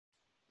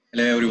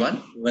Hello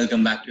everyone,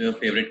 welcome back to your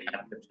favorite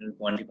conceptual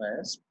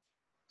quantifiers.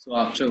 So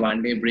after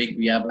one day break,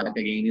 we are back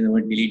again in our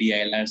daily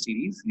DILR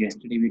series.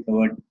 Yesterday we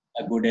covered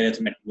a good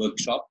arithmetic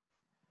workshop.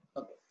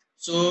 Okay.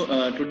 So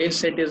today's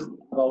set is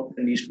about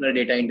conditional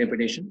data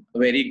interpretation, a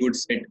very good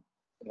set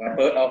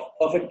of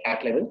perfect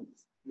cat level.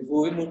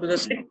 Before we move to the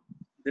set,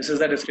 this is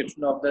the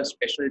description of the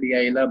special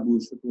DILR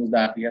booster tools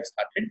that we have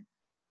started.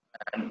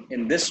 And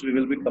in this, we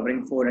will be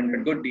covering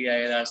 400 good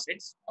DILR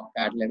sets of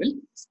cat level.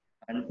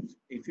 And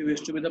if you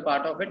wish to be the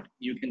part of it,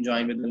 you can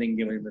join with the link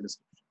given in the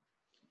description.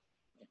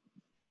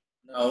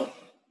 Now,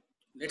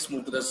 let's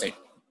move to the set.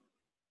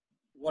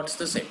 What's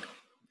the set?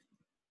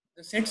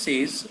 The set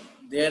says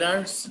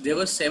there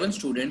were 7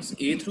 students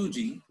A through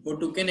G who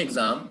took an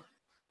exam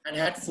and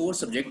had 4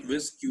 subjects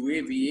with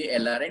QA, VA,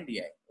 LR and DI.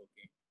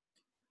 Okay.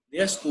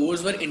 Their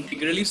scores were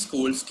integrally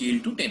scaled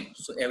to 10.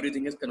 So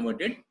everything is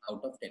converted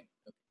out of 10.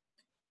 Okay.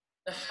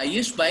 The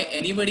highest by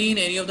anybody in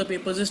any of the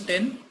papers is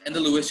 10 and the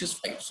lowest is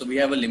 5. So we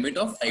have a limit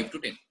of 5 to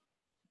 10.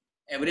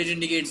 Average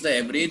indicates the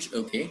average.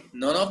 Okay.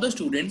 None of the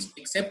students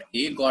except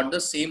A got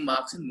the same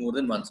marks in more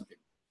than one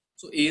subject.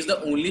 So A is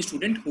the only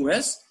student who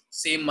has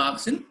same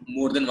marks in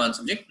more than one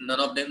subject. None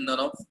of the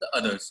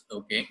others.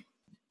 Okay.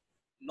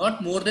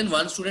 Not more than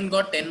one student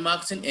got 10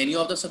 marks in any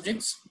of the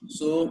subjects.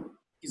 So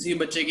किसी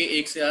बच्चे के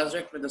एक से ज़्यादा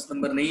subject में 10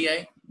 number नहीं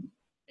आए.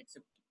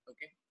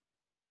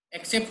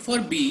 Except for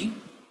B,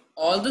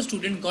 all the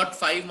students got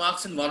 5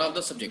 marks in one of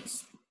the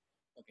subjects.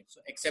 Okay.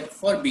 So except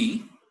for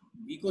B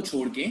को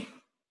छोड़ के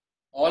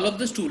all of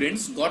the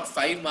students got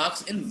 5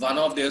 marks in one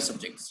of their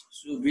subjects.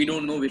 So we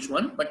don't know which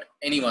one, but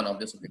any one of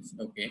the subjects.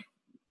 Okay.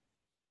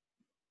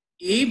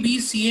 A, B,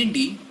 C and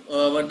D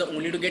were the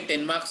only to get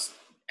 10 marks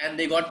and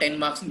they got 10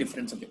 marks in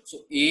different subjects. So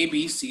A,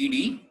 B, C,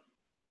 D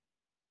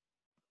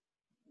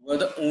were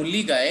the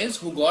only guys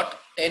who got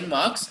 10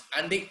 marks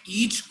and they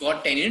each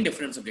got 10 in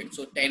different subjects.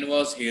 So 10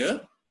 was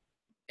here,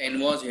 10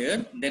 was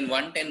here, then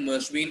 110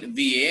 must be in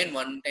VA and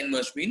 110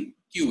 must be in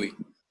QA.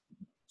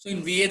 So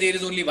in VA there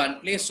is only one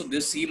place, so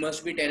this C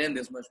must be 10 and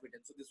this must be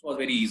 10. So this was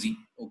very easy.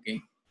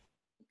 Okay.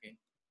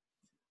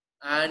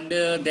 And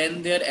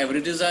then their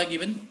averages are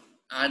given,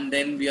 and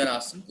then we are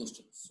asking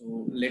questions.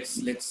 So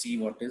let's see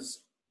what is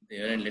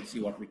there and let's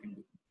see what we can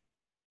do.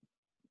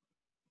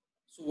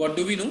 So what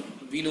do we know?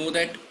 We know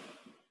that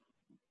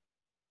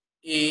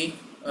A,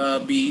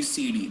 B,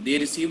 C, D, they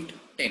received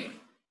 10,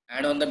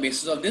 and on the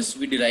basis of this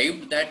we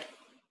derived that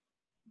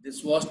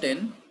this was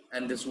 10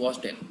 and this was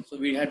 10. So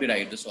we had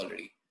derived this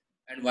already.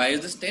 And why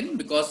is this 10?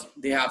 Because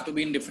they have to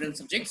be in different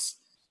subjects.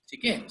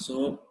 Okay,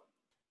 so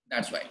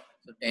that's why.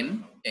 So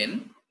 10,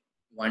 10,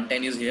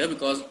 110 is here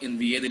because in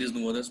VA there is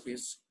no other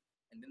space,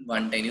 and then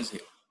 110 is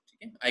here.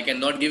 Okay, I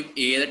cannot give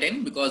A the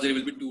 10 because there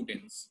will be 2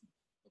 10s.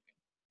 Okay.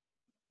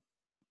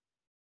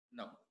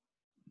 Now,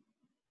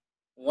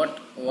 what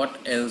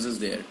else is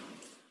there?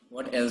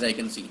 What else I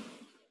can see?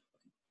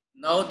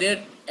 Now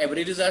their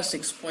averages are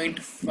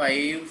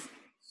 6.5,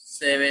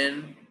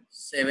 7,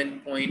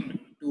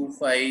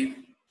 7.25.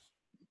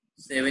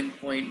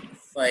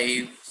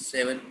 7.5,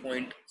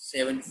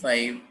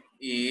 7.75,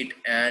 8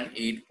 and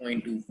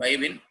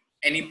 8.25 in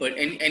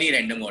any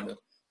random order.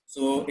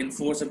 So in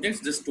 4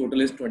 subjects, this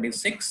total is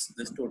 26,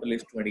 this total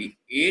is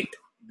 28,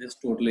 this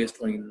total is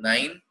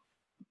 29,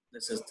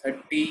 this is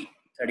 30,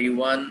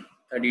 31,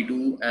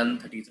 32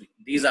 and 33.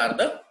 These are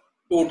the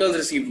totals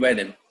received by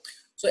them.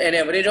 So an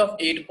average of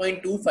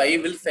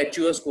 8.25 will fetch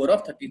you a score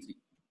of 33.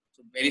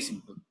 So very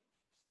simple.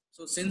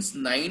 So since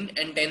 9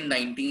 and 10,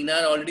 19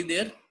 are already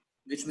there,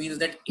 which means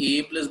that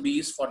A plus B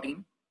is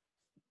 14.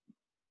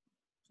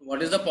 So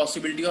what is the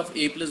possibility of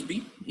A plus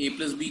B? A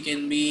plus B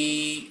can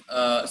be,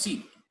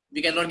 see,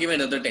 we cannot give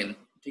another 10.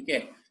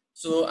 Okay?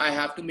 So I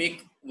have to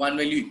make one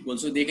value equal.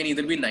 So they can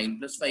either be 9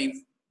 plus 5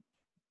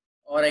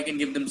 or I can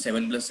give them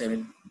 7 plus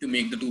 7 to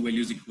make the 2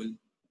 values equal.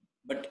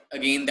 But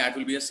again, that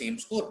will be the same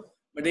score.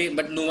 But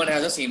no one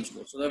has the same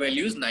score. So the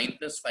value is 9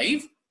 plus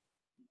 5.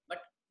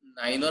 But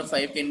 9 or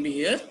 5 can be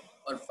here,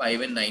 or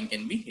 5 and 9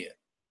 can be here.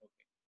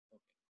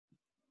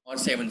 Or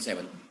 7,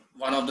 7.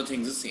 One of the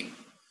things is same.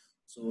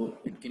 So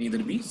it can either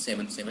be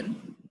 7, 7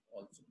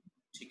 also.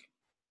 Okay.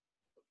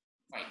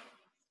 Fine.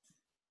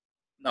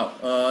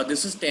 Now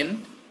this is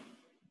 10.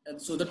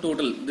 And so the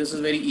total, this is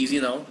very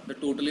easy now. The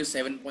total is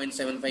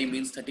 7.75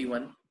 means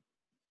 31.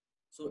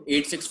 So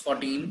 8, 6,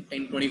 14,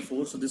 10,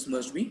 24. So this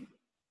must be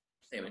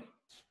 7.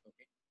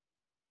 Okay.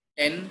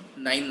 10,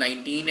 9,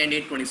 19 and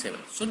 8, 27.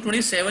 So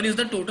 27 is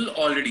the total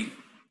already.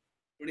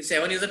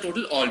 27 is the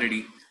total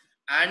already.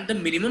 And the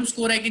minimum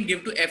score I can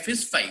give to F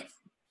is 5,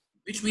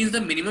 which means the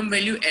minimum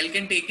value L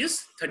can take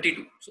is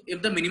 32. So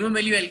if the minimum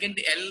value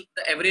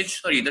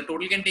the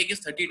total can take is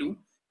 32,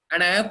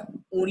 and I have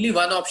only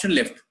one option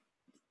left,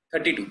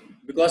 32,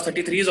 because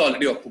 33 is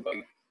already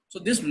occupied. So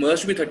this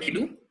must be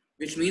 32,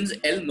 which means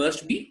L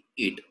must be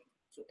 8.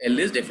 So L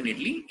is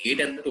definitely 8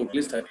 and the total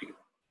is 32.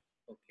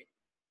 Okay.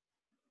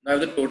 Now if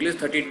the total is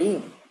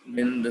 32,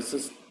 then this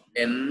is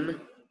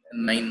 10,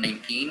 9,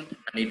 19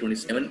 and 8,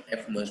 27,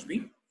 F must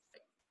be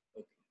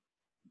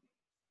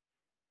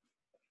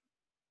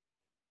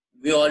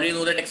We already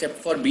know that except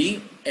for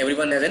B,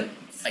 everyone has an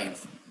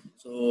 5.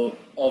 So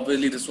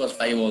obviously this was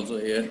 5 also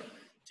here.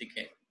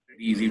 Okay,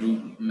 pretty easy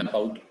to map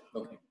out.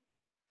 Okay.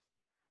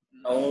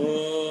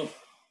 Now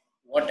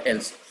what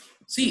else?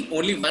 See,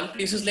 only one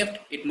place is left.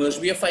 It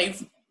must be a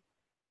 5.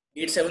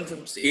 8,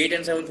 7, 8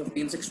 and 7,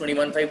 15, 6,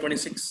 21, 5,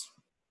 26.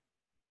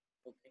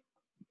 Okay.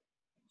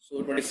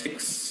 So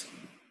 26.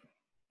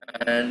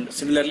 And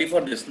similarly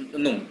for this,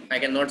 no, I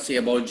cannot say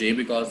about J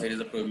because there is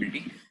a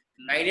probability.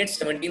 9, 8,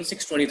 17,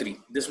 6, 23.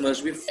 This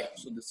must be 5.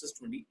 So this is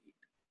 28.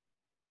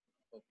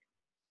 Okay.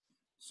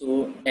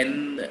 So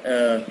N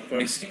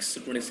 26.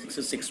 So 26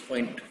 is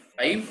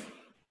 6.5.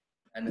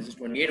 And this is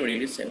 28,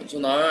 28 is 7. So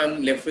now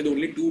I'm left with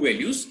only two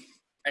values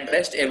and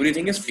rest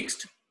everything is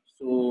fixed.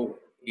 So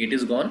 8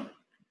 is gone,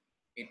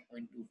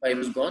 8.25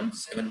 is gone,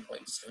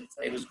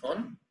 7.75 is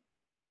gone,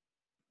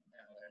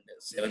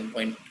 and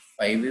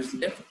 7.5 is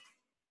left,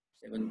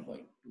 7.25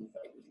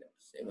 is left,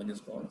 7 is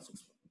gone,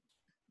 6.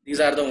 These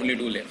are the only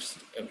two left.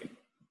 Okay.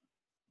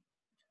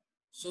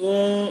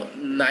 So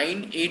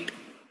 9, 8,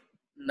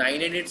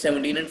 9 and 8,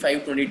 17 and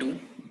 5, 22.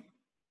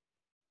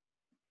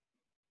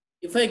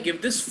 If I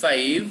give this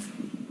 5,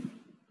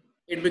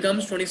 it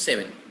becomes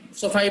 27.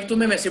 So 5 to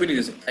मैं वैसे भी नहीं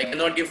दे सकता. I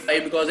cannot give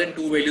 5 because then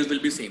two values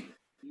will be same.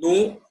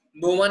 No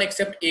one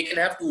except A can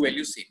have two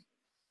values same.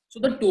 So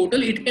the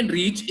total it can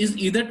reach is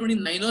either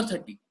 29 or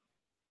 30.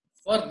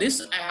 For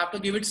this I have to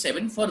give it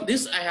 7. For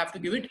this I have to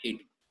give it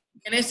 8.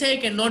 Can I say I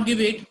cannot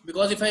give 8?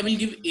 Because if I will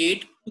give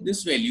 8 to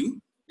this value,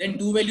 then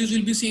two values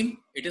will be same.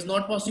 It is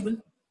not possible.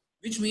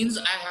 Which means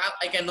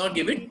I cannot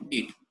give it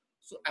 8.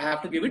 So I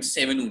have to give it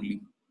 7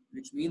 only.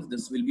 Which means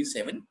this will be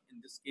 7. In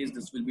this case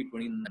this will be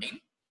 29.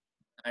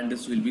 And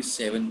this will be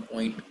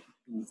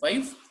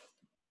 7.25,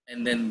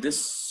 and then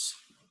this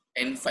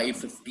 10, 5,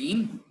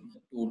 15,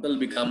 the total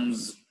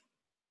becomes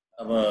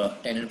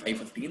 10 and 5,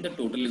 15, the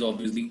total is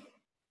obviously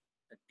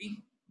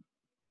 30.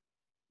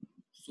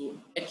 So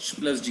H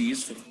plus G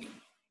is 15.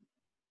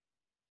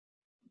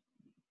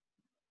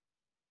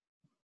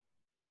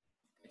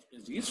 H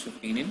plus G is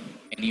 15 in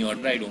any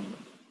order, I don't know.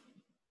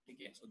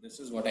 Okay, so this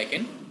is what I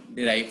can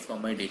derive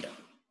from my data.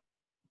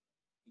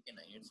 Okay,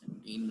 9 and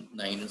 17,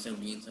 9 and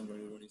 17, 7,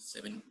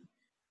 27.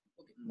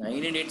 Okay,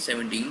 9 and 8,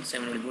 17,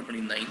 7, 24,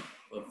 29,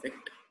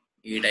 perfect.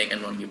 8 I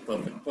cannot give,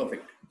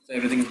 perfect. So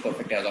everything is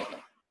perfect as of now.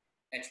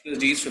 H plus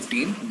D is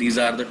 15. These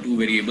are the two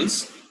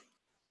variables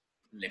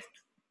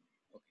left.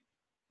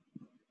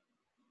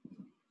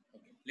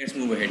 Okay, let's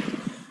move ahead.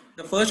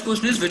 The first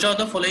question is, which of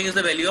the following is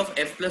the value of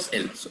F plus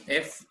L? So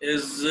F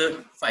is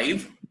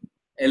 5,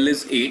 L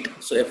is 8,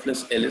 so F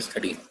plus L is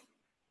 13.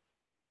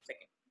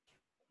 Second,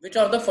 which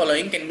of the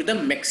following can be the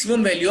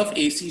maximum value of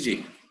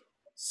ACJ?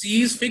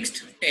 C is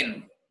fixed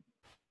 10.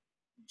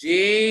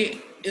 J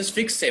is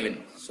fixed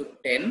 7. So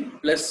 10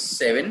 plus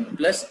 7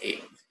 plus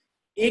A.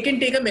 A can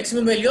take a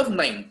maximum value of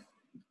 9.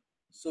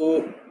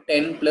 So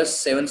 10 plus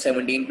 7,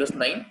 17 plus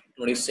 9,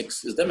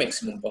 26 is the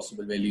maximum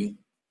possible value.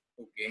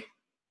 Okay,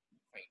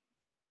 fine.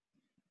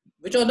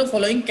 Which of the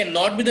following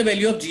cannot be the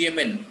value of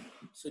GMN?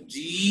 So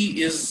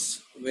G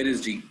is, where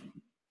is G?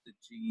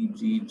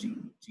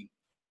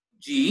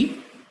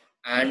 G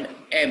and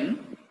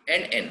M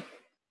and N.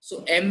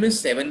 So M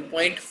is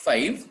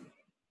 7.5.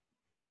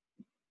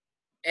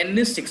 N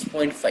is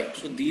 6.5.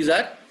 So these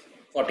are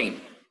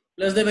 14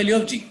 plus the value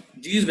of G.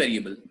 G is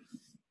variable.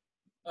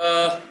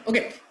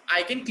 Okay,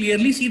 I can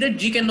clearly see that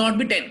G cannot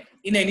be 10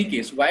 in any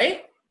case.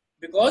 Why?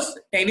 Because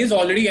 10 is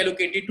already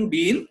allocated to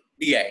D in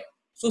DI.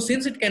 So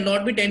since it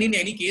cannot be 10 in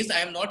any case, I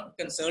am not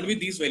concerned with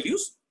these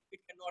values. It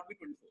cannot be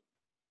 24.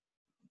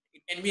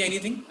 It can be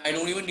anything. I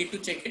don't even need to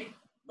check it,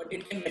 but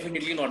it can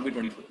definitely not be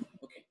 24.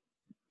 Okay.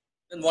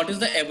 Then what is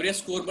the average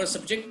score per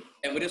subject?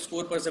 Average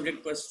score per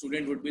subject per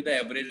student would be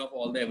the average of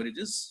all the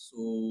averages.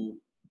 So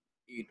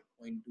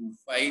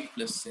 8.25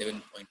 plus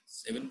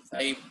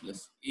 7.75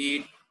 plus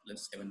 8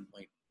 plus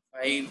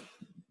 7.5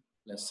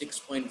 plus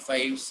 6.5,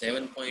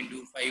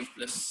 7.25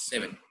 plus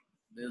 7.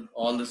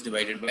 All this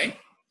divided by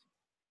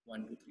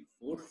 1, 2, 3,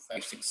 4,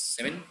 5, 6,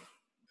 7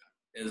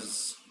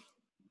 is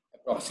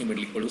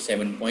approximately equal to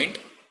 7.46.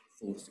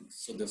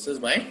 So this is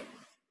my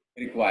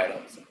required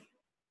answer.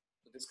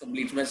 So this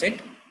completes my set.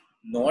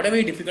 Not a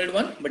very difficult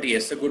one, but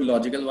yes, a good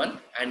logical one,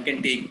 and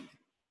can take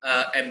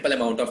ample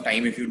amount of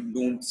time if you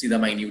don't see the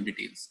minute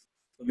details.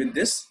 So with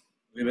this,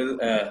 we will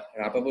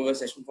wrap up our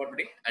session for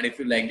today. And if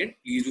you liked it,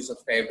 please do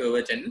subscribe to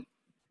our channel.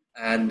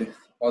 And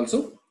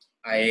also,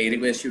 I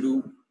request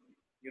you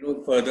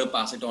to further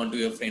pass it on to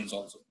your friends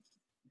also.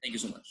 Thank you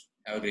so much.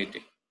 Have a great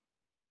day.